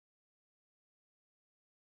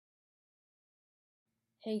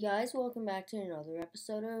Hey guys, welcome back to another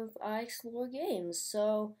episode of I Explore Games.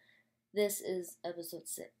 This is episode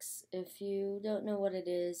 6. If you don't know what it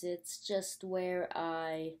is, it's just where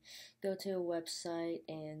I go to a website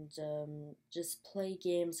and just play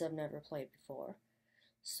games I've never played before.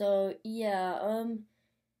 The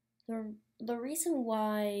reason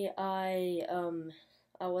why I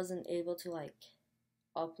wasn't able to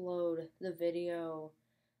upload the video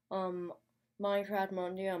um Minecraft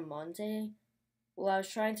Monday on Monday. Well, I was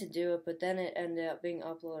trying to do it, but then it ended up being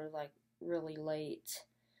uploaded really late.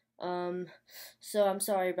 Um, so I'm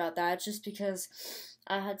sorry about that. It's just because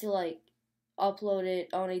I had to upload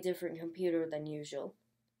it on a different computer than usual.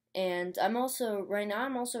 And right now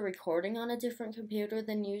I'm also recording on a different computer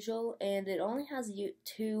than usual, and it only has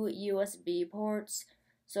two USB ports,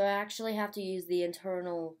 so I actually have to use the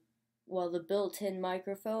built-in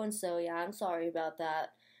microphone. So yeah, I'm sorry about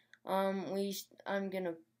that. I'm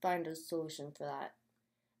gonna find a solution for that.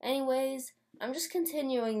 Anyways, I'm just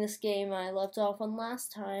continuing this game I left off on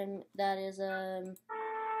last time. Okay,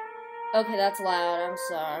 that's loud. I'm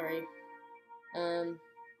sorry. Um,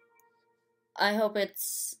 I hope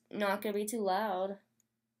it's not gonna be too loud.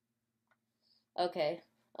 Okay.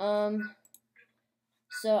 Um,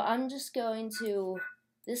 so I'm just going to.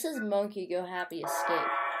 This is Monkey Go Happy Escape.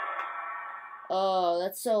 Oh,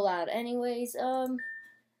 that's so loud. Anyways,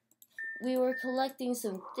 we were collecting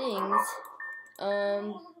some things.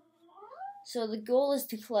 So the goal is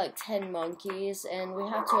to collect 10 monkeys, and we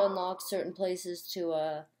have to unlock certain places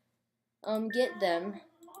to, get them.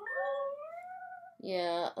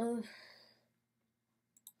 Yeah,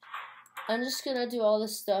 I'm just gonna do all the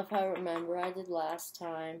stuff I remember I did last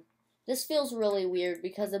time. This feels really weird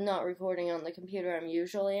because I'm not recording on the computer I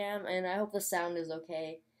usually am, and I hope the sound is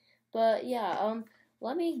okay. But yeah,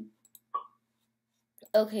 let me.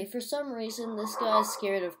 Okay, for some reason this guy's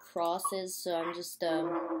scared of crosses, so I'm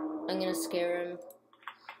gonna scare him.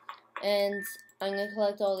 And I'm gonna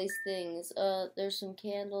collect all these things. There's some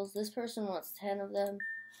candles. This person wants 10 of them.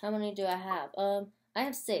 How many do I have? I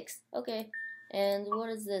have 6. Okay. And what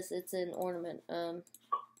is this? It's an ornament. I'm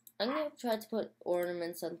gonna try to put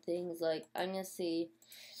ornaments on things. I'm gonna see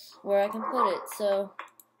where I can put it.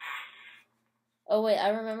 Oh wait, I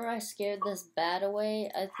remember I scared this bat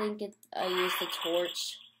away. I used a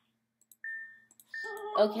torch.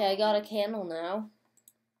 Okay, I got a candle now.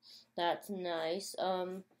 That's nice.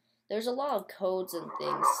 There's a lot of codes and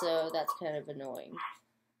things, so that's kind of annoying.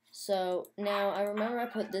 So now I remember I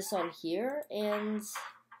put this on here, and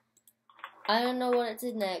I don't know what it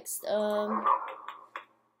did next. I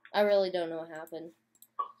really don't know what happened.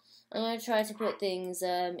 I'm gonna try to put things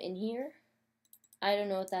in here. I don't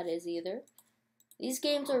know what that is either. These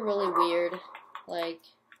games are really weird. Like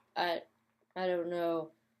I I don't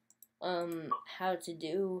know how to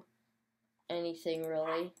do anything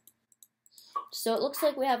really. So it looks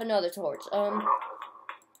like we have another torch.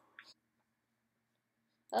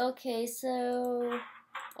 Okay, so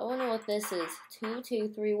I wonder what this is.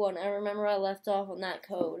 2231. I remember I left off on that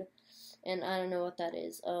code, and I don't know what that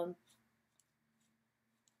is.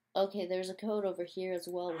 Okay, there's a code over here as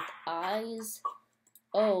well with eyes.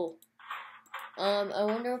 Oh, I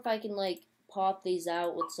wonder if I can pop these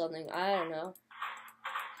out with something. I don't know.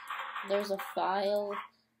 There's a file.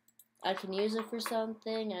 I can use it for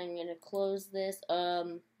something. I'm gonna close this.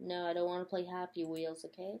 No, I don't want to play Happy Wheels.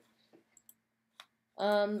 Okay.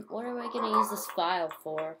 What am I gonna use this file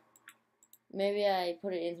for? Maybe I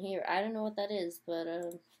put it in here. I don't know what that is, but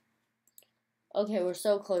okay, we're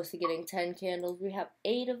so close to getting 10 candles. We have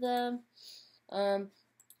 8 of them. I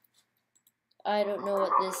don't know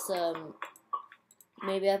what this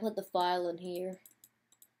maybe I put the file in here.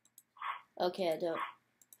 Okay, I don't.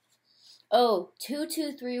 Oh,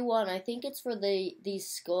 2231. I think it's for these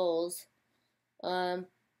skulls.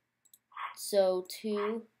 So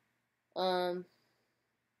 2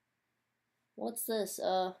 what's this?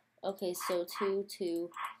 Okay, so 2 2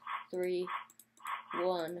 3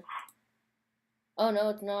 1. Oh no,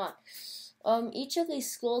 it's not. Each of these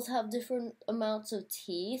skulls have different amounts of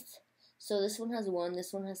teeth. So this one has 1,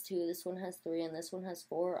 this one has 2, this one has 3, and this one has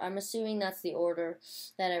 4. I'm assuming that's the order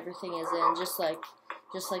that everything is in, just like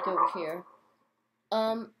over here.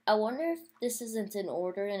 I wonder if this isn't in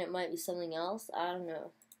order and it might be something else. I don't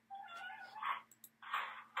know.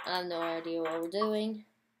 I have no idea what we're doing.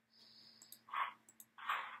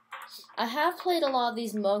 I have played a lot of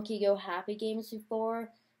these Monkey Go Happy games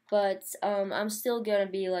before, but I'm still gonna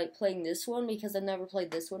be playing this one because I've never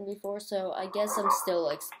played this one before, so I guess I'm still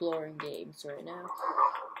exploring games right now.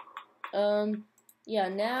 Yeah,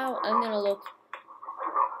 now I'm gonna look.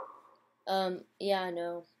 Yeah, I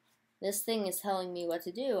know. This thing is telling me what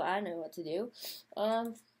to do. I know what to do.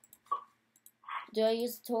 Do I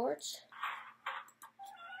use the torch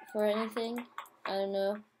for anything? I don't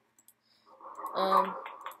know.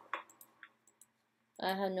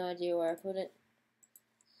 I have no idea where I put it.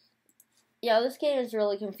 Yeah, this game is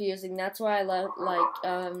really confusing. That's why I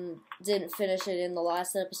didn't finish it in the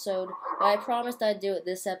last episode. But I promised I'd do it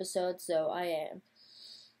this episode, so I am.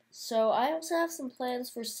 So I also have some plans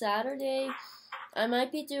for Saturday. I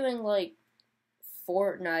might be doing like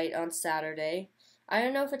Fortnite on Saturday. I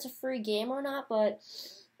don't know if it's a free game or not, but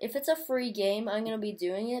if it's a free game, I'm gonna be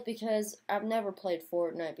doing it because I've never played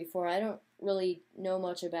Fortnite before. I don't really know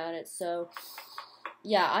much about it, so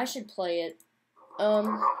yeah, I should play it.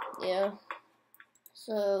 Yeah.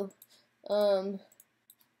 So,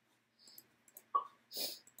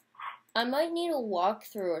 I might need a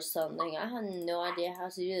walkthrough or something. I have no idea how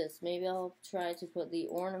to do this. Maybe I'll try to put the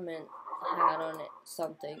ornament hat on it,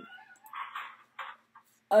 something.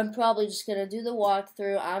 I'm probably just gonna do the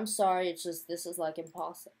walkthrough. I'm sorry, it's just, this is like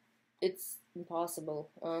impossible. It's impossible.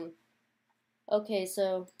 Okay,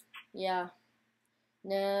 so, yeah.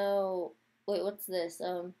 Now, wait, what's this?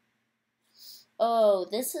 Oh,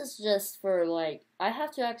 this is just for, like, I have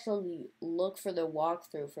to actually look for the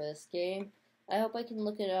walkthrough for this game. I hope I can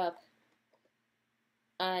look it up.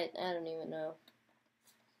 I don't even know.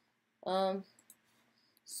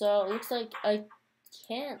 So it looks like I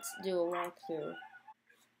can't do a walkthrough.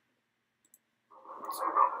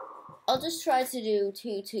 I'll just try to do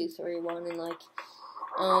 2, 2, 3, 1, and like,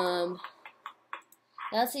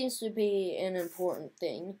 that seems to be an important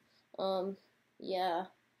thing. Yeah.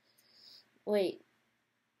 Wait.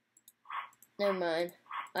 Never mind.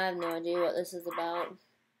 I have no idea what this is about.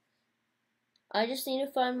 I just need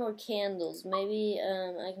to find more candles. Maybe,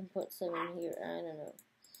 I can put some in here. I don't know.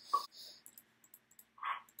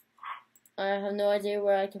 I have no idea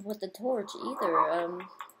where I can put the torch either.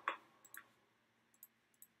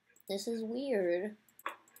 This is weird.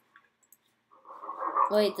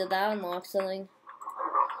 Wait, did that unlock something?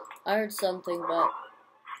 I heard something, but...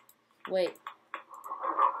 Wait.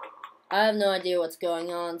 I have no idea what's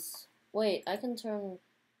going on. Wait, I could turn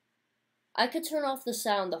off the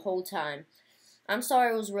sound the whole time. I'm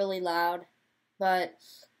sorry it was really loud, but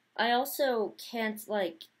I also can't,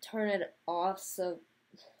 like, turn it off, so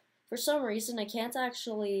for some reason I can't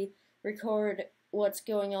actually record what's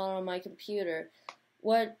going on my computer.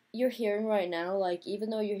 What you're hearing right now, like, even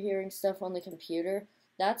though you're hearing stuff on the computer,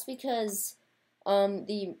 that's because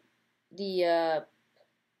the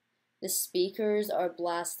speakers are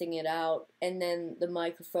blasting it out, and then the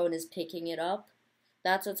microphone is picking it up.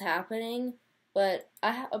 That's what's happening. But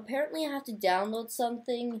apparently I have to download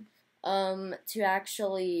something to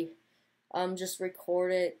actually just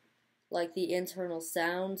record it, like the internal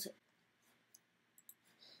sound.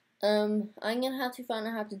 I'm gonna have to find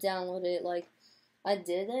out how to download it. Like, I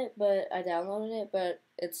did it, but I downloaded it, but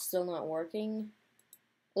it's still not working.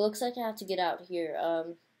 It looks like I have to get out here. I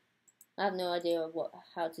have no idea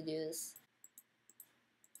how to do this.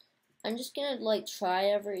 I'm just gonna like try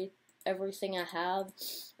everything I have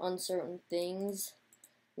on certain things,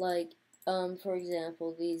 like for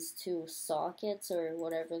example these 2 sockets or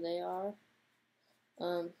whatever they are.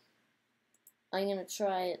 I'm gonna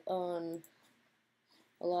try it on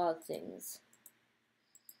a lot of things.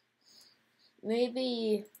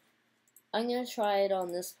 Maybe I'm gonna try it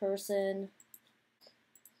on this person.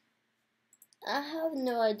 I have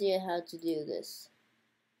no idea how to do this.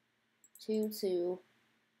 2, 2.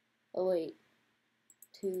 Oh wait.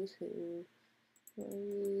 2, 2,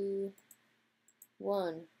 3,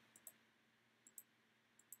 1.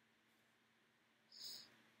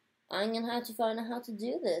 I'm gonna have to find out how to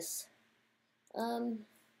do this. I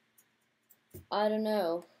don't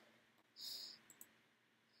know.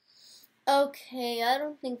 Okay, I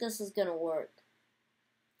don't think this is gonna work.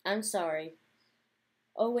 I'm sorry.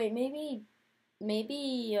 Oh wait, maybe,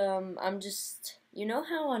 I'm just, you know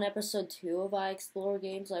how on episode 2 of I Explore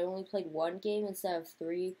Games, I only played 1 game instead of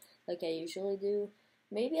 3, like I usually do?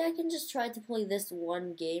 Maybe I can just try to play this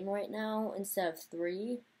 1 game right now instead of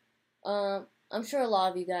 3. I'm sure a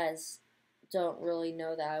lot of you guys don't really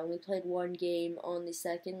know that. I only played 1 game on the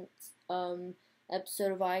second,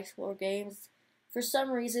 episode of I Explore Games. For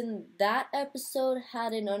some reason, that episode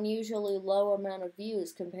had an unusually low amount of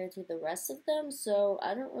views compared to the rest of them, so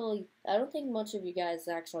I don't think much of you guys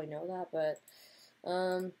actually know that, but,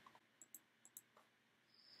 I'm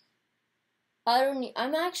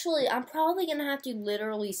probably gonna have to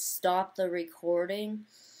literally stop the recording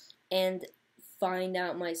and find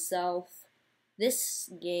out myself. This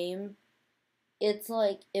game it's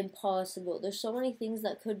like impossible. There's so many things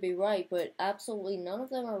that could be right, but absolutely none of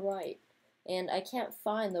them are right. And I can't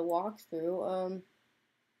find the walkthrough.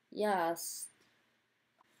 Yes.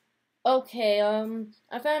 Okay,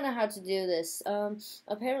 I found out how to do this.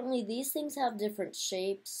 Apparently these things have different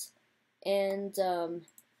shapes, and,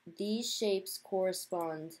 these shapes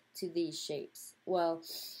correspond to these shapes. Well,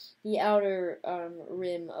 the outer,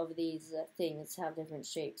 rim of these things have different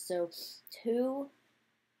shapes. So, 2,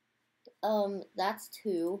 that's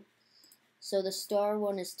 2. So the star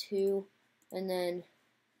one is 2, and then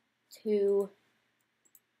 2,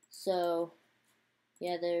 so,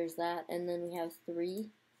 yeah, there's that, and then we have 3,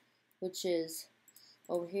 which is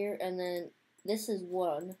over here, and then this is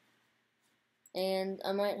 1, and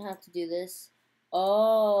I might have to do this.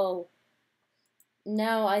 Oh,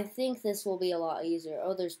 now I think this will be a lot easier.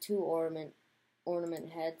 Oh, there's 2 ornament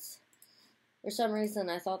heads. For some reason,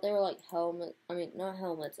 I thought they were like not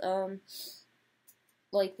helmets,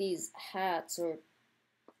 like these hats or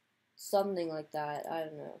something like that. I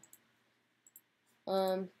don't know.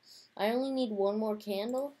 I only need 1 more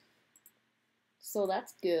candle, so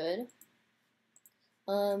that's good.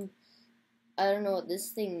 I don't know what this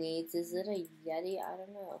thing needs. Is it a Yeti? I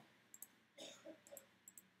don't know.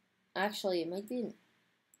 Actually, it might be.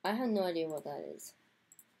 I have no idea what that is.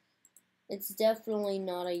 It's definitely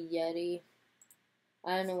not a Yeti.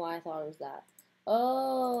 I don't know why I thought it was that.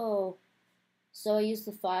 Oh! So I used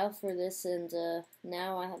the file for this, and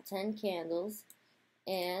now I have 10 candles.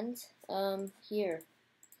 And, here.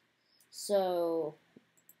 So,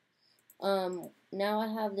 now I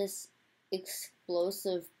have this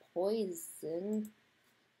explosive poison.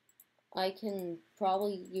 I can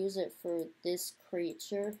probably use it for this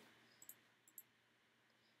creature.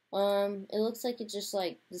 It looks like it just,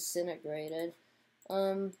 like, disintegrated.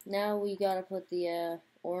 Now we gotta put the,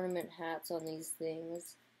 ornament hats on these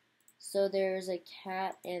things. So there's a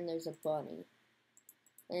cat and there's a bunny.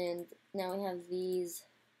 And now we have these.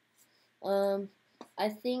 I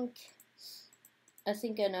think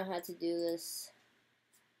I know how to do this.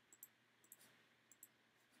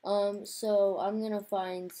 So I'm gonna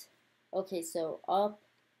find, okay, so up,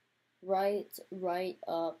 right, right,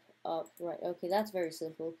 up, right. Okay, that's very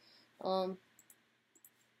simple.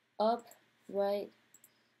 Up, right,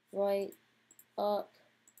 right, up,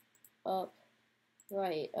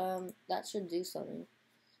 right. That should do something.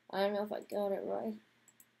 I don't know if I got it right.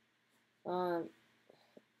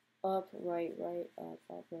 Up, right, right,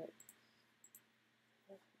 up, right.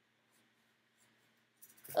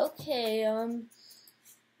 Okay,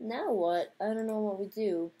 now what? I don't know what we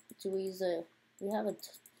do. Do we use we have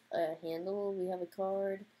a handle, we have a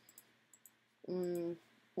card.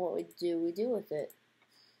 What we do with it?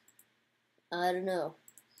 I don't know.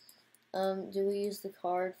 Do we use the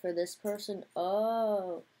card for this person?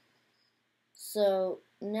 Oh. So,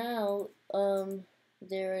 now,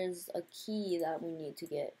 there is a key that we need to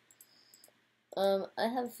get. I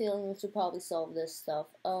have a feeling we should probably solve this stuff.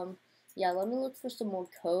 Yeah, let me look for some more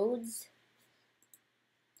codes.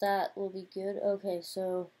 That will be good. Okay,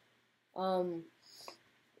 so,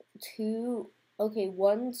 2, okay,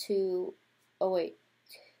 1, 2, oh wait,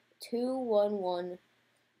 2, 1, 1,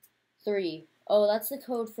 3. Oh, that's the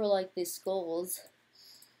code for, like, the skulls.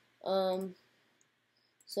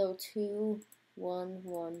 So 2, 1,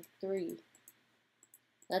 1, 3.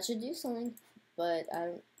 That should do something, but I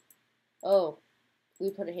don't, oh, we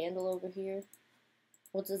put a handle over here.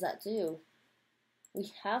 What does that do?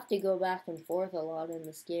 We have to go back and forth a lot in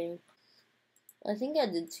this game. I think I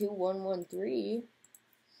did 2, 1, 1, 3.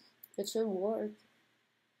 It should work.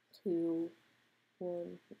 2,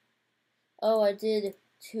 1. Oh, I did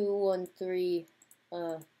 2, 1, 3,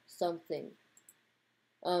 something.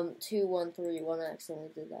 2, 1, 3. 1 accidentally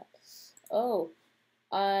did that. Oh,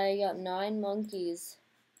 I got 9 monkeys.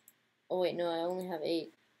 Oh wait, no, I only have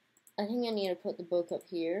 8. I think I need to put the book up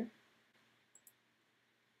here.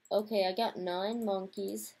 Okay, I got 9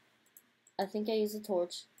 monkeys. I think I used a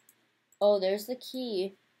torch. Oh, there's the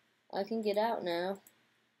key. I can get out now.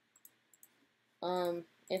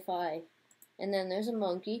 And then there's a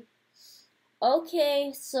monkey.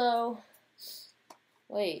 Okay, so,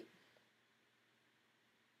 wait.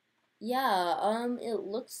 Yeah, it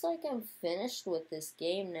looks like I'm finished with this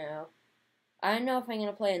game now. I don't know if I'm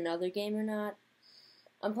gonna play another game or not.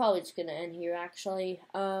 I'm probably just gonna end here, actually.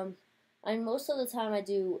 Most of the time I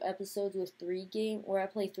do episodes with where I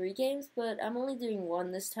play 3 games, but I'm only doing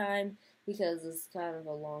 1 this time because it's kind of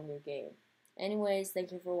a longer game. Anyways,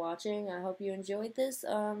 thank you for watching. I hope you enjoyed this.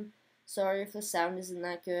 Sorry if the sound isn't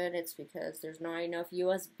that good. It's because there's not enough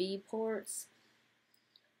USB ports.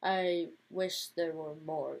 I wish there were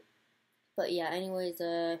more. But yeah, anyways,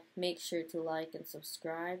 make sure to like and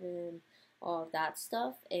subscribe and all of that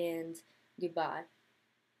stuff, and goodbye.